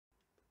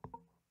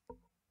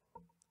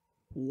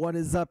What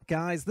is up,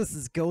 guys? This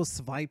is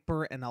Ghost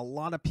Viper, and a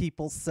lot of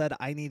people said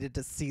I needed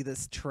to see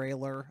this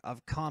trailer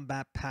of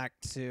Kombat Pack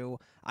 2.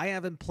 I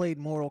haven't played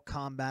Mortal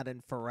Kombat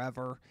in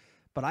forever,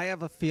 but I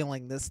have a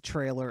feeling this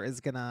trailer is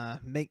gonna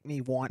make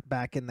me want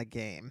back in the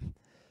game.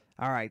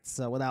 Alright,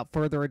 so without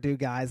further ado,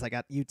 guys, I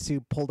got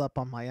YouTube pulled up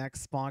on my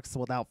Xbox, so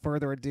without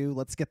further ado,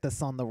 let's get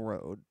this on the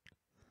road.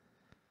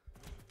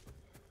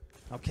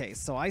 Okay,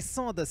 so I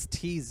saw this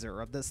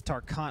teaser of this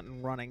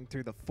Tarkatan running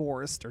through the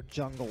forest or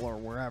jungle or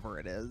wherever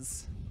it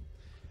is.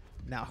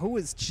 Now, who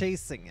is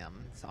chasing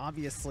him? So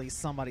obviously,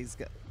 somebody's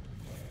got...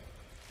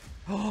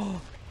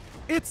 Oh,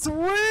 it's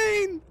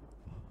Rain!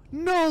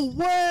 No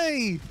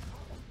way!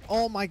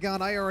 Oh my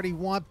god, I already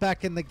want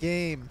back in the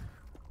game.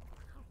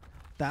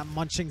 That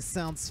munching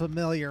sounds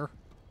familiar.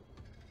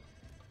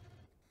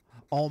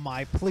 Oh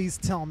my, please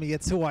tell me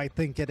it's who I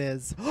think it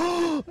is.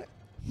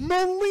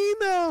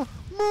 Melina!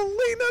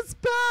 Melina's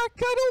back!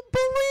 I don't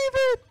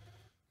believe it!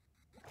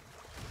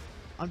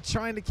 I'm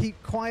trying to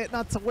keep quiet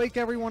not to wake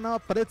everyone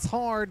up, but it's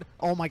hard.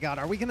 Oh my god,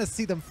 are we gonna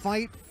see them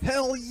fight?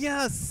 Hell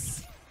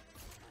yes!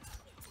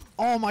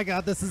 Oh my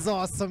god, this is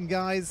awesome,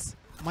 guys.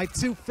 My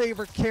two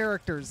favorite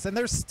characters, and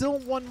there's still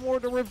one more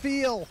to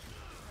reveal.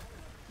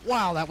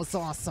 Wow, that was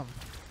awesome.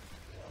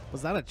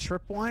 Was that a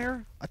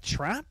tripwire? A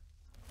trap?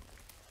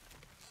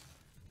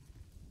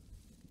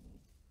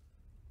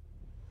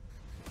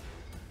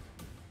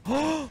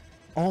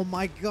 Oh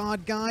my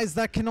god, guys,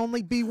 that can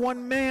only be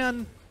one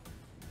man.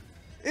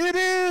 It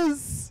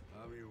is!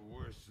 I'm your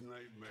worst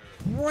nightmare.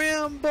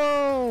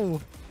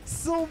 Rambo!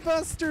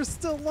 Sylvester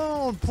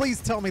Stallone! Please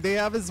tell me they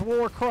have his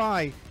war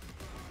cry.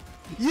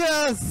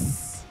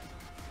 Yes!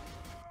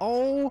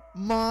 Oh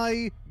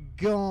my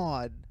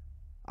god.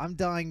 I'm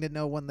dying to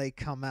know when they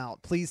come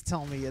out. Please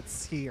tell me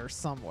it's here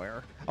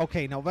somewhere.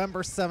 Okay,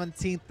 November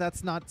 17th,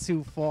 that's not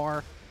too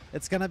far.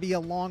 It's gonna be a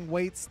long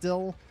wait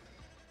still.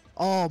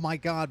 Oh my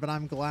god, but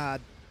I'm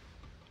glad.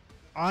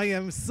 I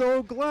am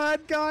so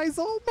glad, guys.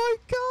 Oh my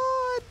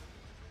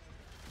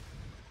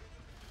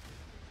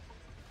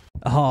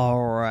god.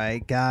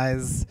 Alright,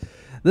 guys.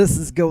 This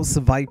is Ghost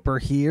Viper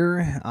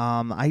here.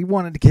 I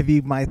wanted to give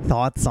you my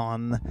thoughts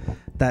on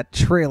that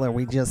trailer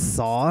we just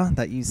saw,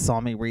 that you saw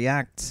me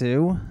react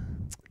to.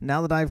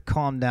 Now that I've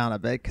calmed down a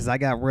bit, because I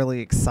got really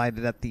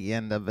excited at the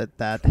end of it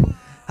that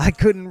I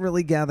couldn't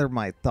really gather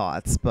my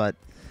thoughts, but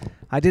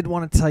I did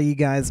want to tell you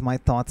guys my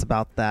thoughts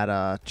about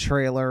that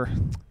trailer.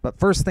 But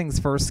first things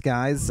first,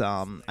 guys,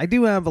 I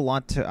do have a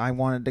lot I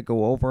wanted to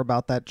go over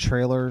about that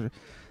trailer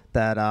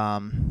that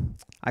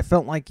I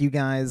felt like you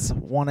guys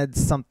wanted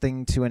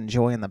something to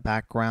enjoy in the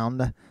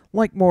background,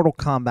 like Mortal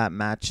Kombat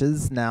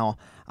matches. Now,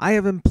 I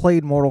haven't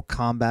played Mortal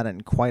Kombat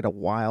in quite a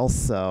while,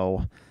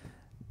 so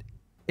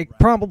it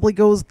probably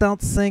goes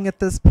without saying at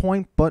this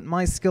point, but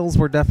my skills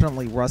were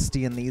definitely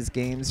rusty in these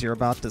games you're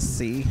about to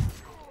see.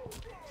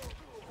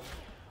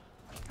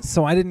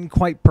 So I didn't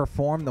quite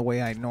perform the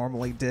way I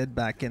normally did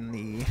back in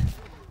the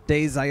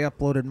days I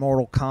uploaded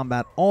Mortal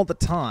Kombat all the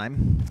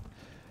time.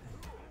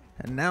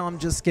 And now I'm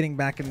just getting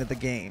back into the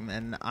game,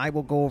 and I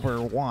will go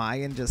over why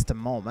in just a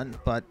moment.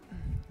 But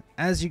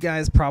as you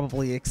guys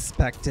probably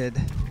expected,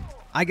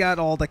 I got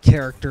all the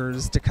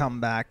characters to come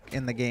back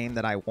in the game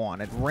that I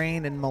wanted.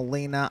 Rain and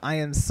Melina, I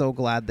am so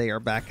glad they are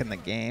back in the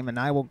game, and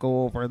I will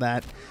go over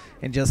that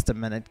in just a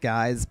minute,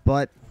 guys.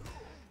 But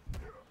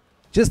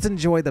just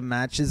enjoy the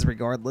matches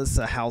regardless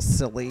of how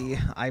silly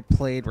I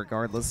played,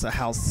 regardless of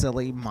how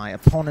silly my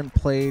opponent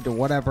played, or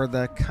whatever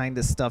the kind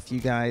of stuff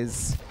you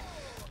guys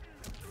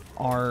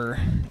are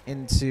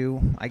into,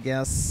 I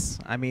guess.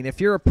 I mean, if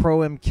you're a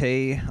pro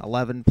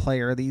MK11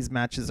 player, these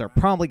matches are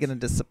probably going to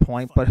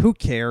disappoint, but who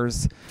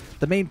cares?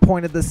 The main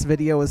point of this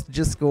video is to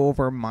just go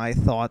over my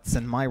thoughts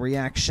and my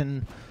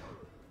reaction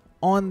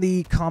on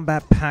the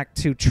Kombat Pack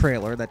 2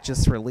 trailer that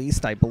just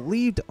released, I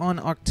believed, on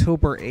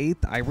October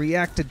 8th. I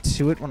reacted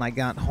to it when I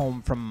got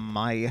home from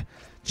my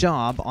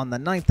job on the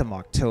 9th of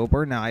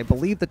October. Now, I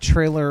believe the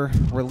trailer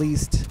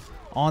released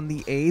on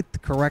the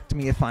 8th. Correct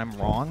me if I'm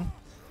wrong.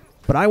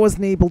 But I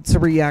wasn't able to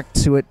react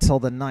to it till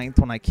the 9th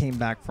when I came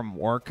back from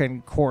work. And,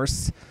 of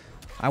course,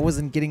 I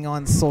wasn't getting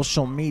on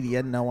social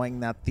media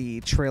knowing that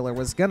the trailer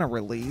was going to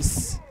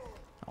release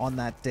on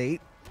that date.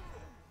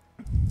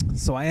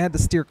 So I had to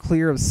steer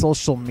clear of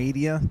social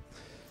media,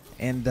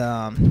 and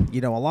you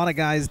know, a lot of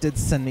guys did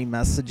send me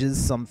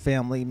messages. Some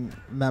family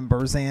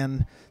members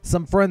and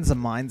some friends of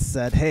mine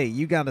said, hey,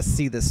 you got to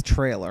see this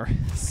trailer.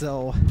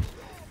 So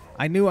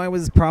I knew I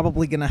was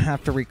probably going to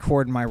have to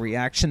record my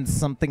reaction,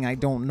 something I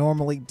don't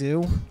normally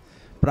do,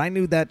 but I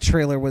knew that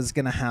trailer was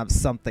going to have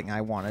something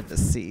I wanted to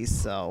see.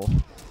 So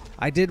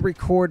I did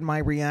record my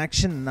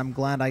reaction, and I'm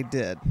glad I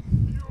did.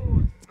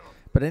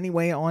 But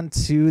anyway, on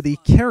to the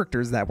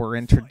characters that were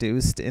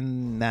introduced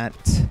in that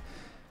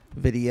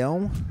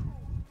video.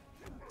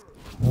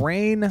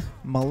 Rain,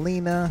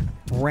 Melina,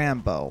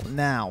 Rambo.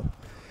 Now,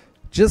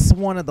 just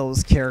one of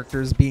those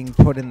characters being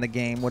put in the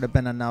game would have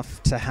been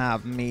enough to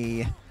have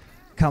me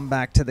come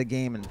back to the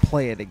game and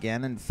play it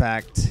again. In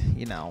fact,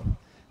 you know,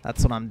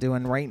 That's what I'm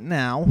doing right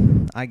now.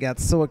 I got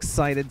so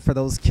excited for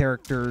those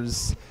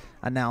characters.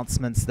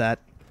 announcements that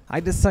I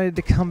decided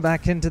to come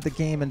back into the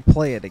game and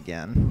play it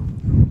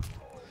again.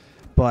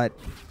 But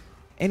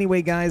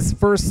anyway, guys,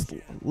 first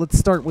let's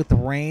start with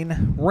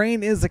Rain.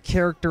 Rain is a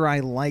character I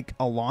like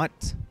a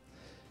lot.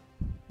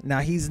 Now,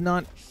 he's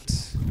not,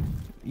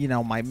 you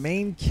know, my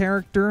main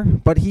character,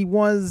 but he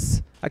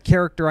was a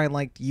character I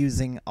liked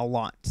using a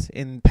lot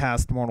in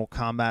past Mortal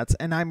Kombats,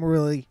 and I'm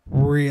really,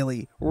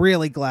 really,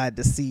 really glad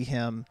to see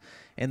him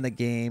in the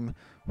game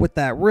with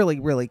that really,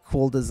 really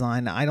cool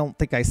design. I don't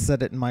think I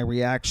said it in my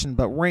reaction,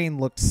 but Rain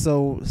looked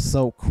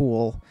so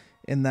cool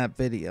in that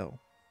video.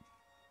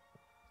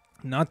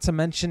 Not to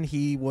mention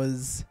he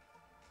was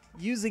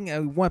using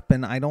a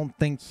weapon I don't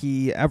think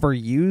he ever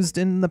used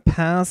in the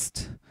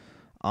past.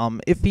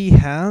 If he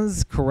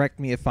has, correct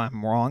me if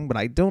I'm wrong, but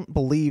I don't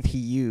believe he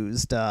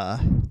used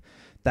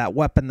that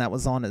weapon that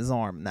was on his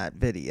arm in that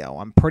video.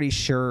 I'm pretty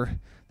sure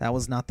that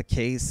was not the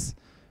case.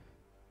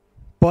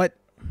 But,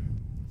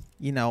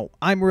 you know,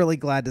 I'm really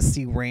glad to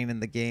see Rain in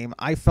the game.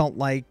 I felt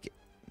like,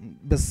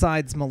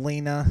 besides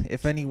Melina,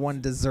 if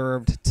anyone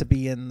deserved to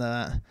be in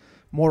the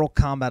Mortal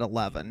Kombat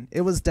 11,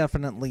 it was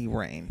definitely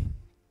Rain.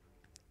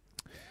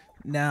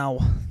 Now,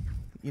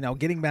 you know,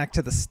 getting back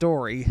to the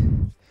story,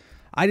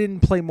 I didn't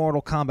play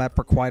Mortal Kombat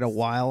for quite a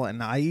while,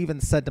 and I even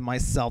said to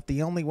myself,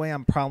 the only way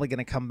I'm probably going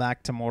to come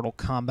back to Mortal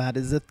Kombat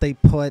is if they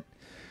put,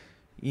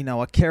 you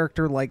know, a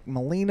character like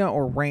Melina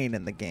or Rain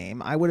in the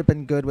game. I would have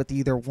been good with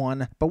either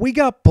one, but we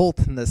got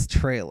both in this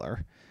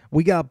trailer.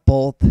 We got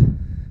both.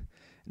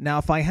 Now,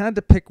 if I had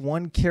to pick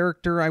one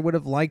character I would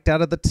have liked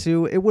out of the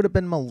two, it would have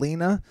been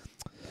Melina,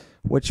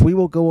 which we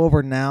will go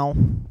over now.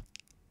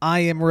 I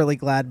am really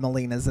glad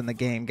Melina's in the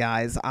game,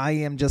 guys. I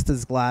am just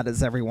as glad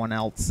as everyone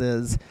else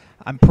is.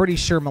 I'm pretty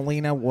sure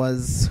Melina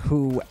was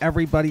who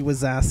everybody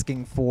was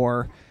asking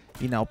for.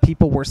 You know,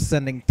 people were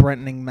sending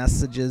threatening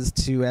messages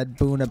to Ed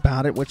Boon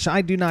about it, which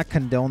I do not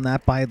condone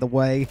that, by the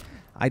way.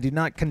 I do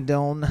not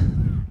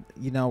condone,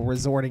 you know,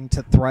 resorting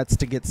to threats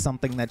to get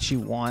something that you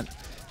want.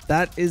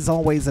 That is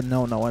always a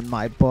no-no in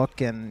my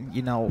book, and,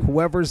 you know,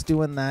 whoever's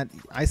doing that,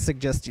 I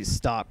suggest you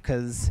stop,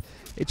 because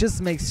it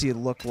just makes you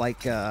look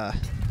like,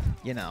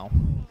 you know,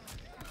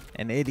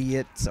 an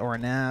idiot or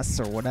an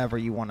ass or whatever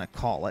you want to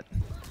call it.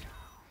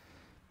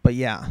 But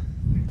yeah,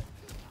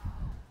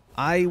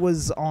 I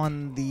was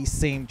on the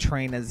same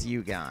train as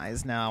you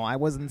guys. Now, I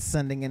wasn't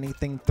sending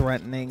anything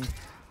threatening,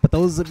 but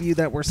those of you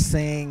that were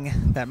saying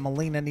that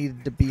Melina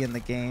needed to be in the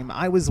game,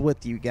 I was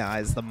with you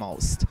guys the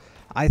most.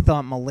 I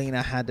thought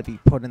Melina had to be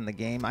put in the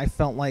game. I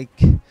felt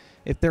like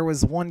if there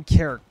was one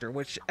character,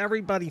 which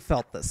everybody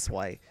felt this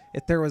way,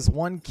 if there was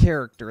one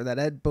character that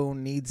Ed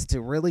Boon needs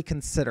to really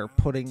consider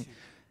putting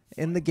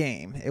in the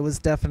game, it was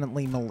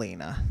definitely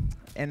Melina.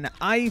 And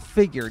I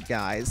figured,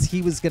 guys,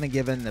 he was going to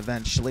give in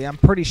eventually. I'm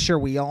pretty sure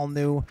we all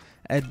knew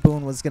Ed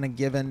Boon was going to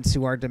give in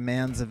to our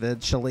demands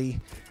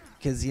eventually.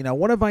 Because, you know,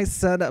 what have I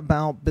said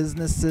about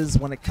businesses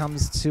when it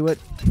comes to it?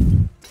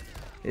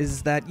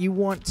 Is that you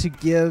want to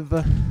give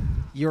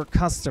your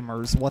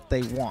customers what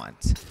they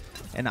want.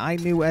 And I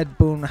knew Ed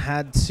Boon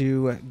had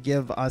to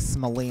give us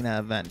Melina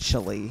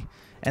eventually.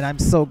 And I'm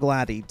so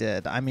glad he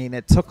did. I mean,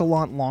 it took a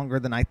lot longer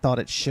than I thought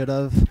it should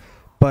have.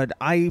 But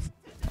I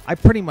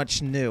pretty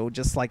much knew,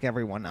 just like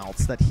everyone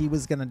else, that he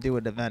was going to do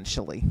it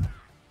eventually.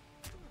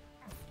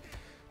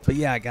 But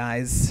yeah,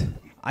 guys,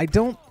 I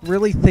don't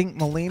really think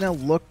Melina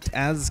looked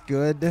as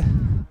good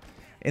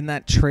in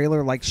that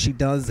trailer like she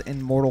does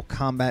in Mortal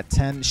Kombat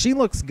 10. She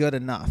looks good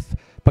enough,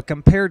 but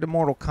compared to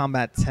Mortal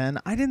Kombat 10,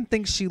 I didn't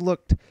think she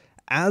looked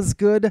as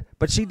good,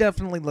 but she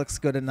definitely looks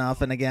good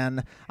enough. And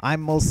again,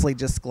 I'm mostly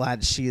just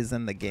glad she is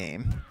in the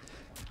game.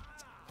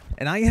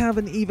 And I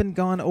haven't even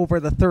gone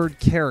over the third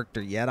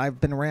character yet. I've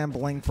been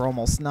rambling for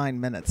almost 9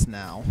 minutes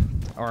now,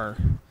 or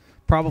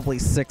probably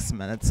 6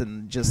 minutes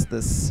in just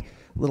this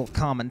little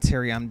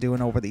commentary I'm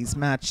doing over these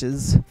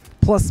matches,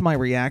 plus my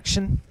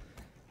reaction.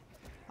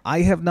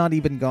 I have not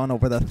even gone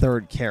over the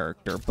third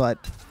character, but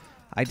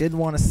I did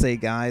want to say,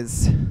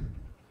 guys,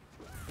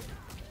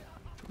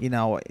 you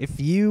know, if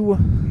you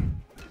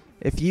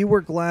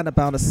were glad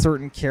about a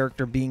certain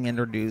character being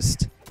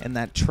introduced in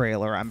that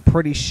trailer, I'm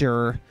pretty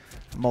sure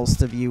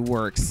most of you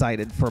were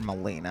excited for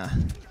Melina.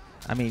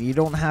 I mean, you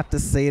don't have to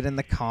say it in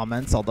the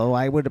comments, although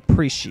I would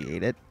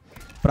appreciate it.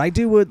 But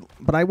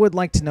I would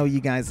like to know you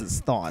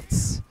guys'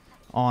 thoughts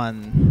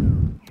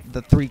on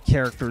the three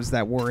characters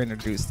that were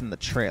introduced in the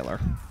trailer.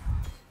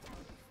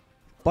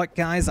 But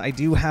guys, I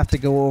do have to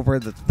go over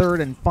the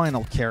third and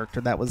final character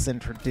that was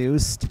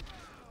introduced,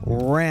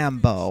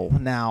 Rambo.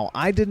 Now,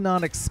 I did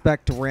not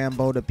expect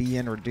Rambo to be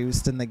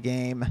introduced in the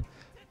game,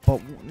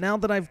 but now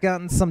that I've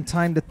gotten some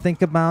time to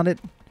think about it,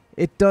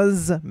 it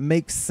does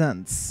make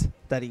sense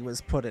that he was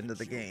put into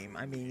the game.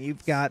 I mean,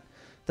 you've got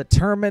the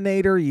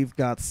Terminator, you've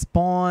got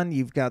Spawn,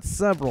 you've got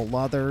several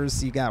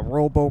others, you got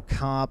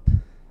RoboCop.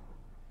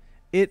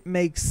 It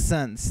makes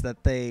sense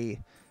that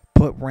they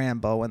put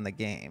Rambo in the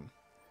game.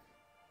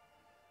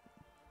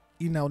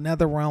 You know,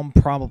 NetherRealm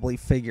probably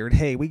figured,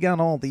 hey, we got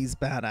all these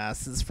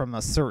badasses from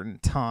a certain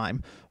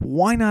time.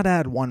 Why not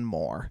add one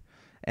more?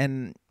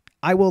 And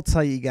I will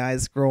tell you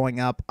guys,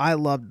 growing up, I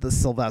loved the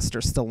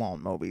Sylvester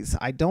Stallone movies.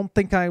 I don't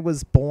think I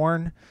was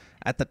born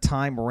at the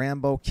time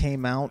Rambo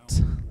came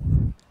out.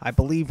 I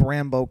believe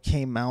Rambo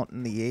came out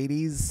in the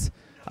 80s.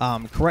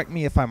 Correct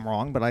me if I'm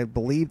wrong, but I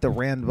believe the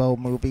Rambo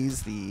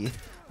movies, the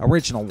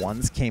original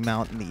ones, came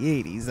out in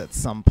the 80s at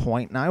some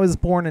point, and I was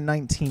born in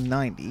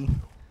 1990.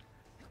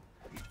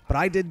 But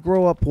I did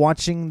grow up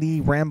watching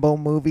the Rambo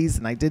movies,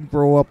 and I did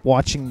grow up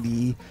watching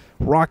the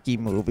Rocky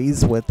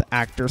movies with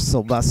actor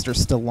Sylvester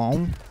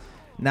Stallone.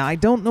 Now, I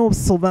don't know if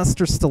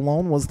Sylvester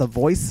Stallone was the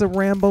voice of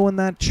Rambo in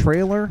that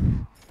trailer.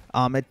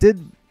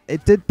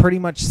 It did pretty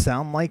much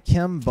sound like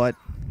him, but,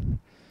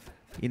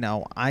 you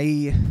know,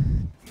 I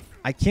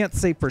can't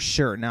say for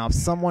sure. Now, if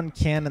someone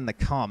can in the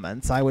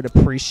comments, I would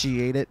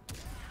appreciate it.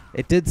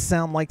 It did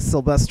sound like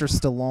Sylvester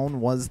Stallone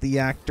was the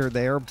actor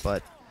there,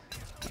 but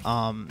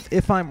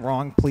if I'm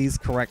wrong, please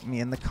correct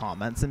me in the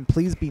comments, and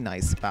please be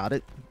nice about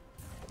it.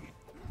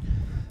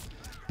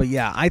 But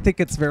yeah, I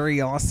think it's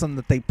very awesome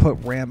that they put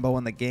Rambo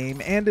in the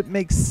game, and it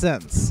makes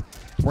sense.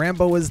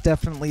 Rambo is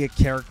definitely a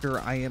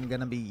character I am going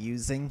to be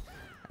using,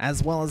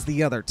 as well as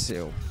the other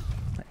two.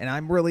 And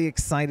I'm really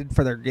excited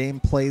for their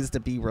gameplays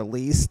to be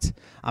released.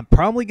 I'm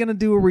probably going to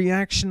do a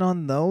reaction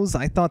on those.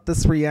 I thought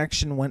this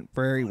reaction went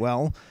very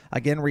well.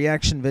 Again,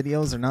 reaction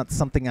videos are not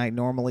something I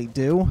normally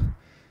do.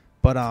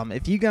 But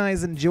if you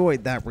guys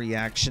enjoyed that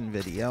reaction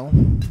video,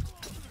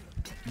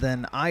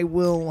 then I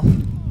will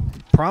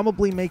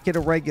probably make it a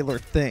regular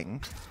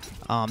thing.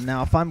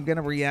 Now, if I'm going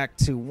to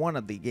react to one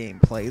of the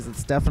gameplays,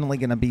 it's definitely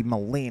going to be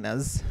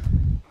Melina's.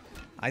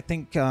 I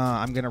think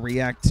I'm going to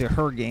react to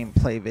her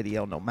gameplay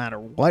video no matter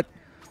what.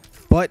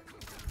 But,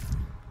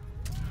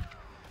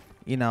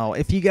 you know,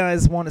 if you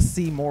guys want to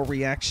see more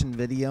reaction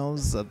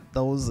videos of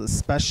those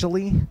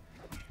especially,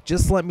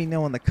 just let me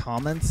know in the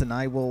comments and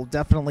I will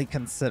definitely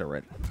consider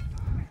it.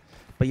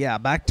 But yeah,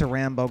 back to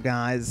Rambo,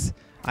 guys.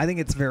 I think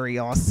it's very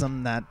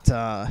awesome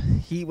that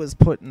he was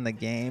put in the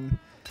game.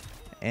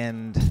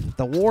 And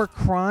the war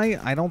cry,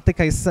 I don't think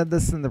I said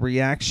this in the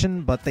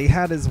reaction, but they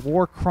had his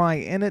war cry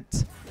in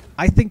it.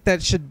 I think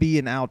that should be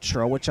an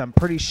outro, which I'm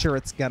pretty sure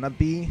it's gonna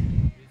be,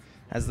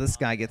 as this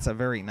guy gets a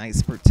very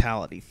nice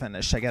brutality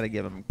finish. I gotta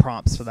give him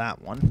props for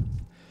that one.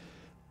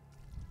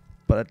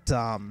 But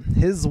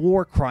his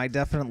war cry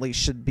definitely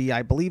should be,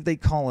 I believe they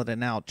call it an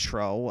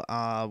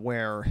outro,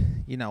 where,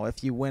 you know,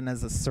 if you win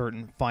as a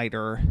certain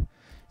fighter,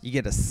 you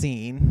get a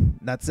scene.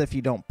 That's if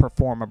you don't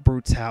perform a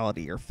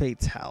brutality or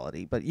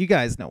fatality. But you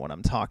guys know what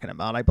I'm talking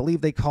about. I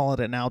believe they call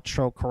it an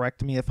outro.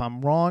 Correct me if I'm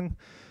wrong.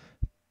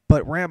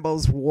 But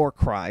Rambo's war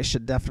cry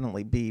should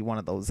definitely be one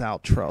of those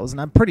outros.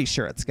 And I'm pretty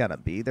sure it's going to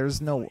be.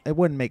 It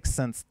wouldn't make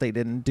sense if they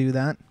didn't do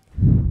that.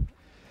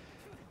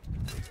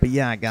 But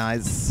yeah,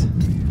 guys,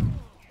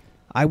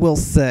 I will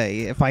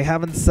say, if I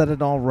haven't said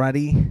it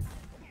already,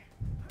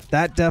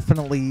 that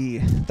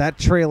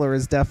trailer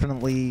is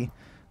definitely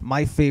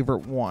my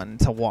favorite one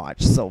to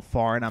watch so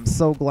far, and I'm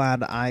so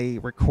glad I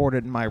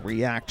recorded my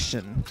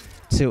reaction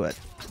to it.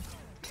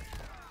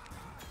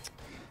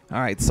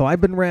 Alright, so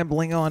I've been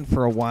rambling on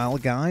for a while,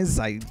 guys.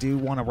 I do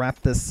want to wrap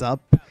this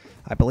up.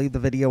 I believe the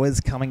video is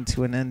coming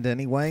to an end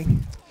anyway.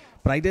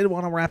 But I did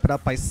want to wrap it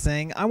up by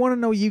saying I want to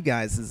know you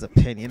guys'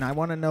 opinion. I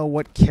want to know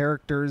what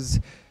characters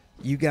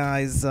you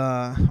guys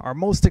are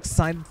most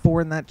excited for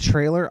in that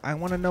trailer. I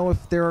want to know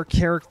if there are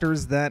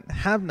characters that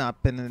have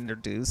not been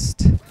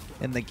introduced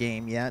in the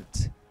game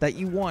yet that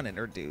you want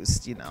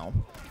introduced, you know.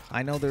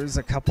 I know there's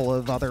a couple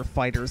of other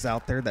fighters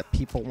out there that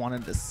people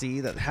wanted to see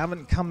that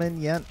haven't come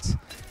in yet.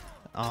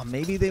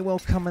 Maybe they will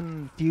come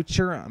in the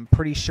future. I'm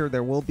pretty sure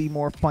there will be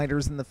more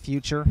fighters in the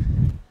future.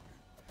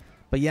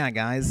 But yeah,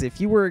 guys,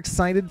 if you were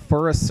excited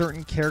for a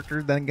certain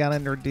character that got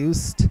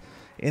introduced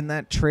in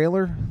that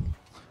trailer,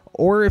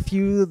 or if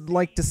you'd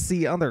like to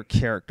see other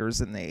characters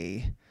in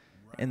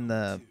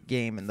the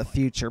game in the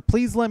future,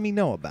 please let me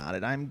know about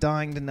it. I'm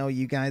dying to know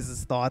you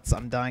guys' thoughts.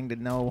 I'm dying to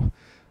know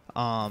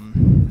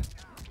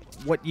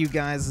what you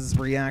guys'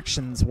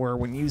 reactions were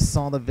when you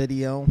saw the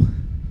video.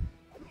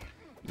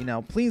 You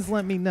know, please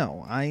let me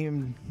know.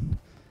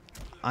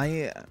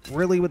 I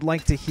really would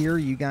like to hear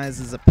you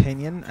guys'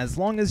 opinion, as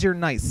long as you're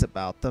nice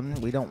about them.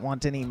 We don't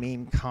want any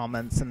mean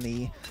comments in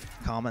the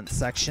comment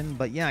section.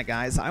 But yeah,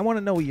 guys, I want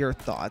to know your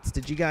thoughts.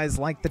 Did you guys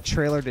like the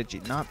trailer? Did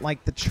you not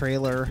like the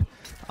trailer?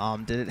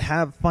 Did it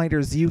have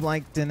fighters you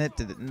liked in it?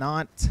 Did it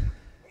not?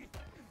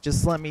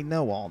 Just let me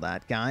know all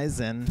that, guys,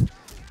 and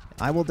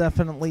I will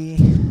definitely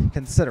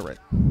consider it.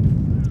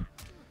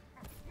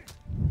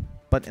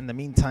 But in the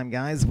meantime,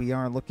 guys, we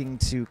are looking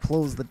to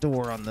close the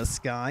door on this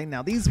guy.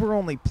 Now, these were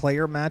only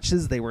player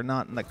matches. They were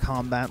not in the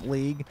Combat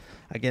League.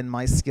 Again,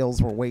 my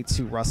skills were way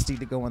too rusty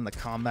to go in the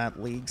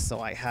Combat League, so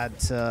I had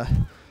to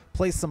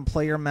play some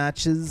player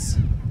matches.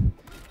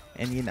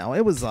 And, you know,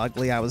 it was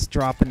ugly. I was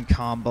dropping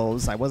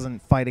combos. I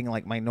wasn't fighting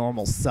like my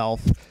normal self.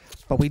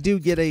 But we do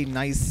get a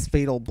nice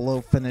fatal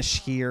blow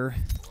finish here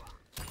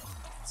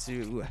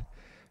to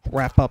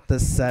wrap up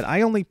this set.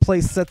 I only play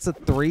sets of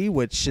 3,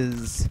 which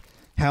is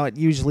how it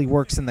usually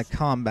works in the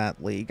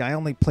Kombat League. I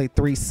only play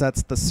 3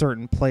 sets with a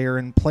certain player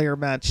in player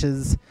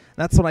matches.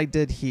 That's what I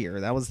did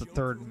here. That was the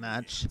 3rd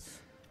match.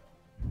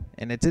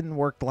 And it didn't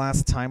work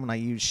last time when I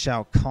used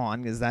Shao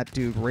Kahn, because that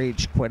dude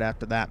rage quit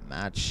after that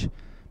match.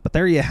 But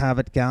there you have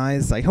it,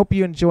 guys. I hope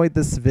you enjoyed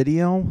this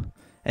video.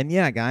 And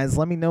yeah, guys,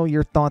 let me know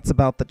your thoughts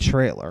about the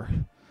trailer.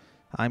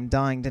 I'm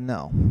dying to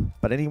know.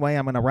 But anyway,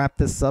 I'm going to wrap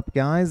this up,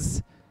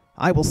 guys.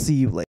 I will see you later.